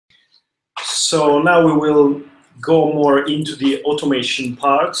So now we will go more into the automation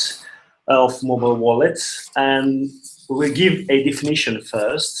part of mobile wallets, and we will give a definition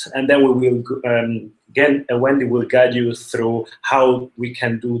first, and then we will again Wendy will guide you through how we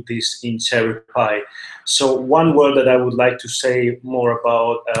can do this in CherryPie. So one word that I would like to say more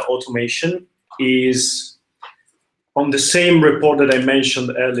about automation is on the same report that I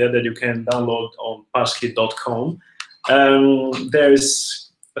mentioned earlier that you can download on PassKit.com. There's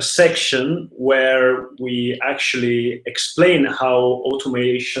a section where we actually explain how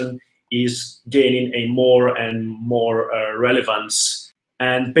automation is gaining a more and more relevance.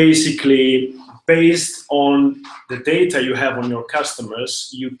 And basically, based on the data you have on your customers,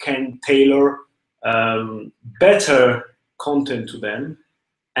 you can tailor better content to them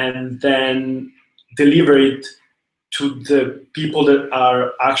and then deliver it to the people that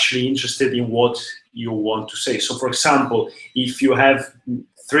are actually interested in what you want to say. So for example, if you have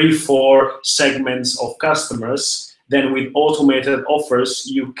 3-4 segments of customers, then with automated offers,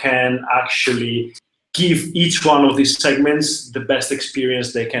 you can actually give each one of these segments the best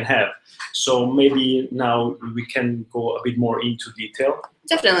experience they can have. So maybe now we can go a bit more into detail.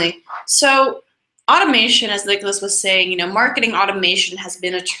 Definitely. So automation, as Nicholas was saying, marketing automation has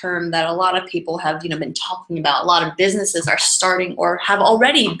been a term that a lot of people have, been talking about. A lot of businesses are starting or have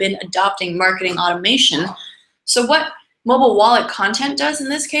already been adopting marketing automation. So what mobile wallet content does in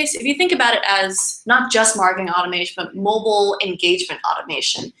this case, if you think about it as not just marketing automation, but mobile engagement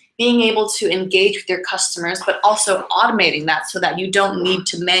automation, being able to engage with your customers, but also automating that so that you don't need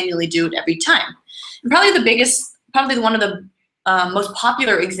to manually do it every time. And probably one of the most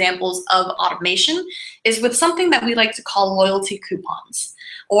popular examples of automation is with something that we like to call loyalty coupons.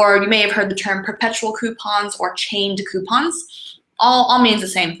 Or you may have heard the term perpetual coupons or chained coupons. All means the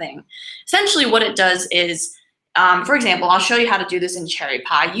same thing. Essentially what it does is, for example, I'll show you how to do this in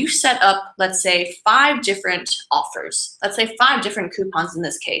CherryPie. You set up, let's say, 5 different offers. Let's say 5 different coupons in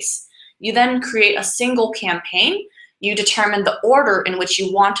this case. You then create a single campaign. You determine the order in which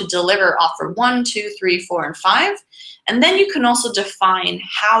you want to deliver offer 1, 2, 3, 4, and 5. And then you can also define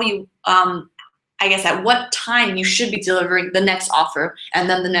how you, I guess, at what time you should be delivering the next offer, and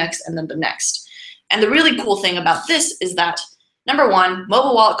then the next, and then the next. And the really cool thing about this is that, number one,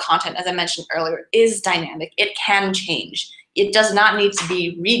 mobile wallet content, as I mentioned earlier, is dynamic. It can change. It does not need to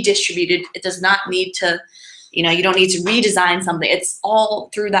be redistributed. It does not need to, you don't need to redesign something. It's all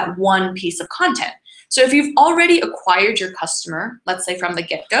through that one piece of content. So if you've already acquired your customer, let's say from the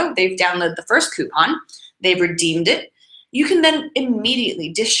get-go, they've downloaded the first coupon, they've redeemed it, you can then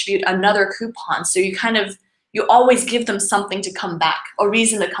immediately distribute another coupon. So you always give them something to come back, a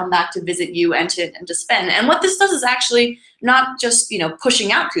reason to come back to visit you and to spend. And what this does is actually not just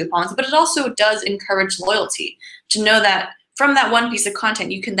pushing out coupons, but it also does encourage loyalty, to know that from that one piece of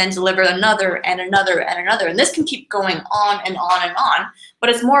content, you can then deliver another and another and another. And this can keep going on and on and on, but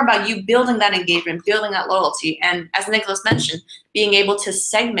it's more about you building that engagement, building that loyalty. And as Nicholas mentioned, being able to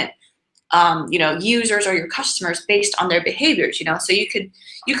segment users or your customers based on their behaviors. So you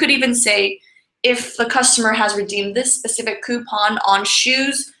could even say, if the customer has redeemed this specific coupon on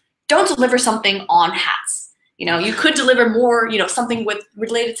shoes, don't deliver something on hats. You could deliver more, something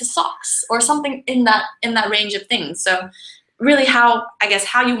related to socks or something in that range of things. So really how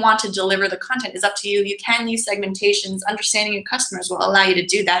you want to deliver the content is up to you. You can use segmentations. Understanding your customers will allow you to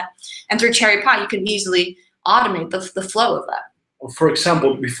do that. And through CherryPie, you can easily automate the flow of that. For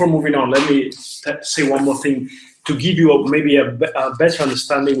example, before moving on, let me say one more thing to give you maybe a better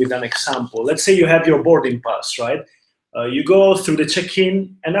understanding with an example. Let's say you have your boarding pass, right? You go through the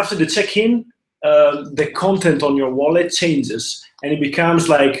check-in, and after the check-in, the content on your wallet changes, and it becomes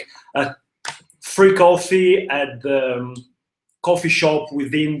like a free coffee at the coffee shop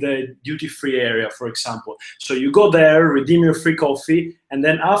within the duty-free area, for example. So you go there, redeem your free coffee, and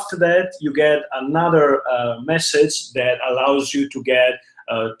then after that, you get another message that allows you to get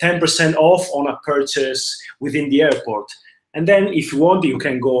 10% off on a purchase within the airport. And then if you want, you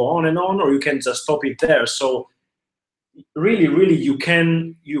can go on and on, or you can just stop it there. So really, you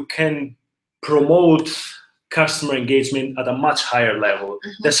can promote customer engagement at a much higher level.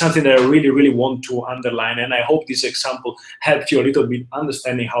 Mm-hmm. That's something that I really want to underline, and I hope this example helped you a little bit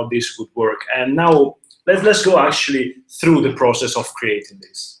understanding how this would work. And now let's go actually through the process of creating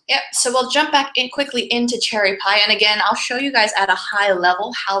this. Yeah, so we'll jump back in quickly into CherryPie, and again, I'll show you guys at a high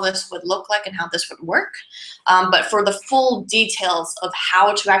level how this would look like and how this would work. But for the full details of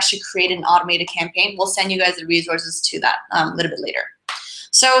how to actually create an automated campaign, we'll send you guys the resources to that a little bit later.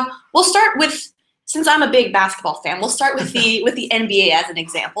 So we'll start with since I'm a big basketball fan, we'll start with the NBA as an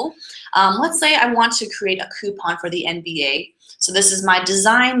example. Let's say I want to create a coupon for the NBA. So this is my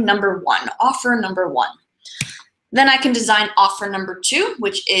design number 1, offer number 1. Then I can design offer number 2,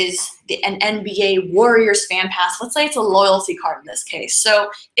 which is an NBA Warriors fan pass. Let's say it's a loyalty card in this case. So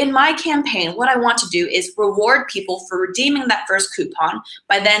in my campaign, what I want to do is reward people for redeeming that first coupon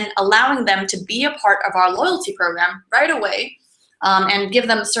by then allowing them to be a part of our loyalty program right away, and give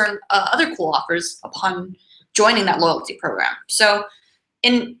them certain other cool offers upon joining that loyalty program. So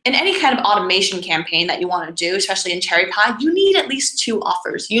in any kind of automation campaign that you want to do, especially in CherryPie, you need at least 2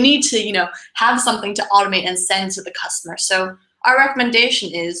 offers. You need to, have something to automate and send to the customer. So our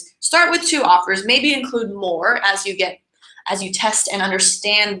recommendation is start with 2 offers, maybe include more as you test and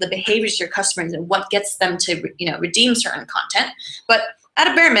understand the behaviors of your customers and what gets them to, redeem certain content. But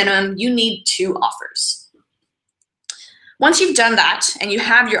at a bare minimum, you need 2 offers. Once you've done that and you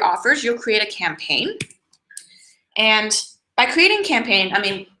have your offers, you'll create a campaign. And by creating a campaign,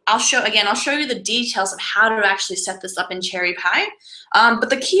 I'll show you the details of how to actually set this up in CherryPie. But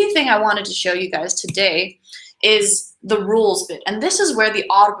the key thing I wanted to show you guys today is the rules bit. And this is where the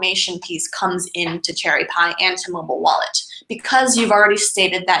automation piece comes into CherryPie and to Mobile Wallet. Because you've already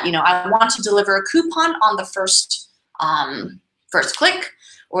stated that, I want to deliver a coupon on the first click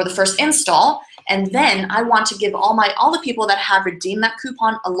or the first install. And then I want to give all the people that have redeemed that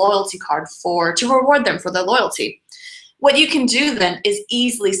coupon a loyalty card to reward them for their loyalty. What you can do then is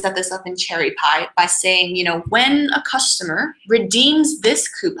easily set this up in CherryPie by saying, when a customer redeems this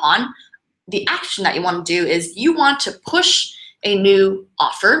coupon, the action that you want to do is you want to push a new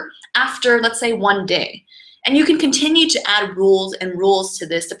offer after, let's say, 1 day. And you can continue to add rules to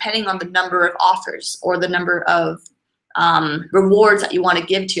this depending on the number of offers or the number of rewards that you want to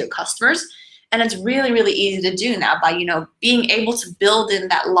give to your customers. And it's really, really easy to do now by, being able to build in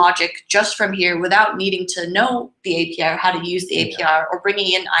that logic just from here without needing to know the API or how to use the API or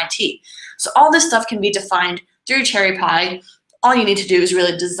bringing in IT. So all this stuff can be defined through CherryPie. All you need to do is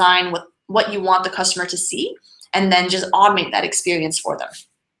really design what you want the customer to see and then just automate that experience for them.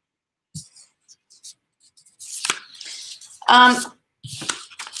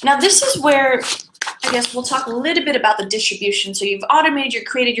 Now this is where I guess we'll talk a little bit about the distribution. So you've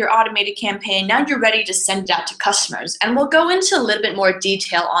created your automated campaign. Now you're ready to send it out to customers. And we'll go into a little bit more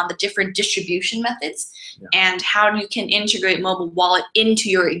detail on the different distribution methods and how you can integrate Mobile Wallet into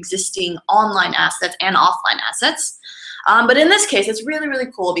your existing online assets and offline assets. But in this case, it's really,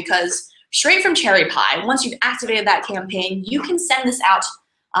 really cool because straight from CherryPie, once you've activated that campaign, you can send this out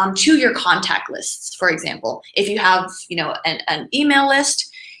to your contact lists, for example. If you have, an email list,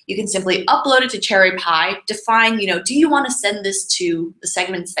 you can simply upload it to CherryPie, define, do you want to send this to the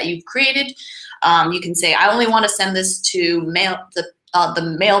segments that you've created? You can say, I only want to send this to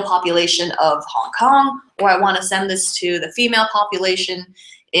the male population of Hong Kong, or I want to send this to the female population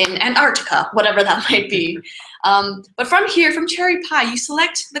in Antarctica, whatever that might be. But from here, from CherryPie, you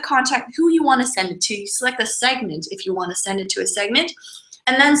select the contact, who you want to send it to. You select the segment if you want to send it to a segment,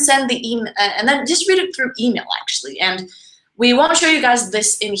 and then send the email, and then just read it through email actually. And we won't show you guys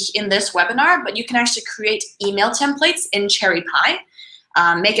this in this webinar, but you can actually create email templates in CherryPie,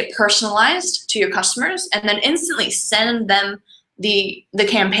 make it personalized to your customers, and then instantly send them the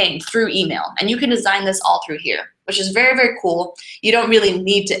campaign through email. And you can design this all through here, which is very, very cool. You don't really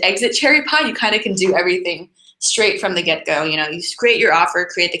need to exit CherryPie. You kind of can do everything straight from the get-go. You create your offer,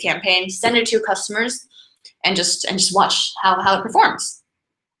 create the campaign, send it to your customers, and just watch how it performs.